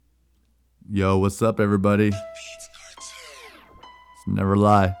Yo, what's up, everybody? It's Never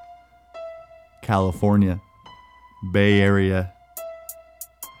Lie. California. Bay Area.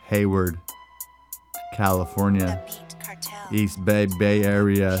 Hayward. California. East Bay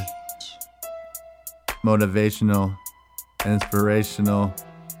Area. Motivational, inspirational,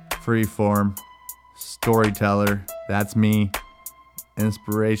 freeform, storyteller. That's me.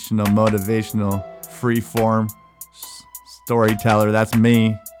 Inspirational, motivational, freeform, storyteller. That's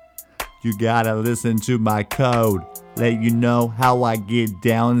me. You gotta listen to my code. Let you know how I get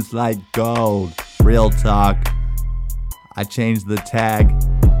down. It's like gold. Real talk. I changed the tag.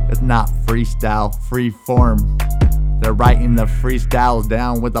 It's not freestyle, free form. They're writing the freestyles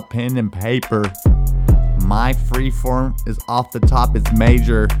down with a pen and paper. My free form is off the top, it's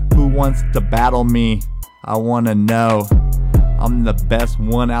major. Who wants to battle me? I wanna know. I'm the best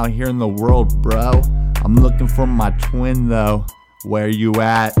one out here in the world, bro. I'm looking for my twin though. Where you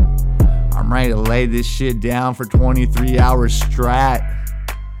at? I'm ready to lay this shit down for 23 hours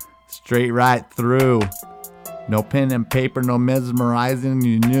straight right through. No pen and paper, no mesmerizing,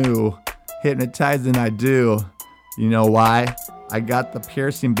 you knew. Hypnotizing I do. You know why? I got the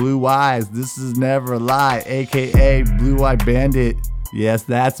piercing blue eyes. This is Never Lie, aka Blue Eye Bandit. Yes,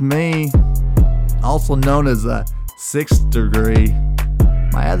 that's me. Also known as a 6th degree.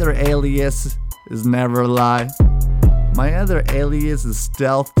 My other alias is Never Lie. My other alias is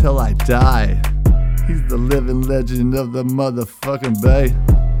Stealth Till I Die. He's the living legend of the motherfucking bay.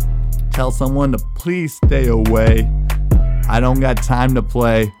 Tell someone to please stay away. I don't got time to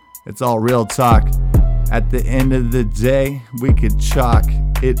play. It's all real talk. At the end of the day, we could chalk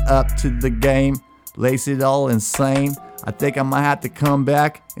it up to the game. Lace it all insane. I think I might have to come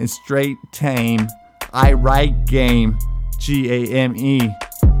back and straight tame. I write game, G-A-M-E.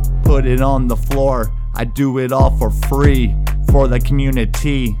 Put it on the floor. I do it all for free, for the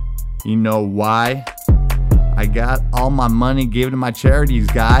community. You know why? I got all my money given to my charities,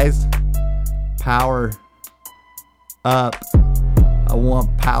 guys. Power up. I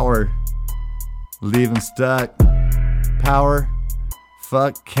want power. Leave them stuck. Power.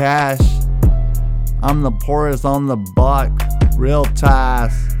 Fuck cash. I'm the poorest on the block. Real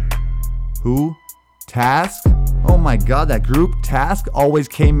task. Who? Task? Oh my god, that group Task always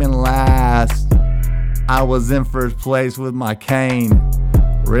came in last. I was in first place with my cane.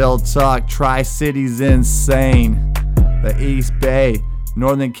 Real talk, Tri-City's insane. The East Bay,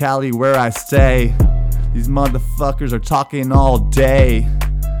 Northern Cali where I stay. These motherfuckers are talking all day.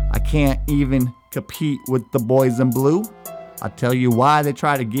 I can't even compete with the boys in blue. I tell you why, they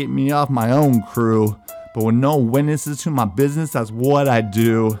try to get me off my own crew. But with no witnesses to my business, that's what I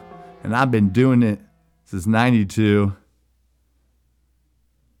do. And I've been doing it since '92.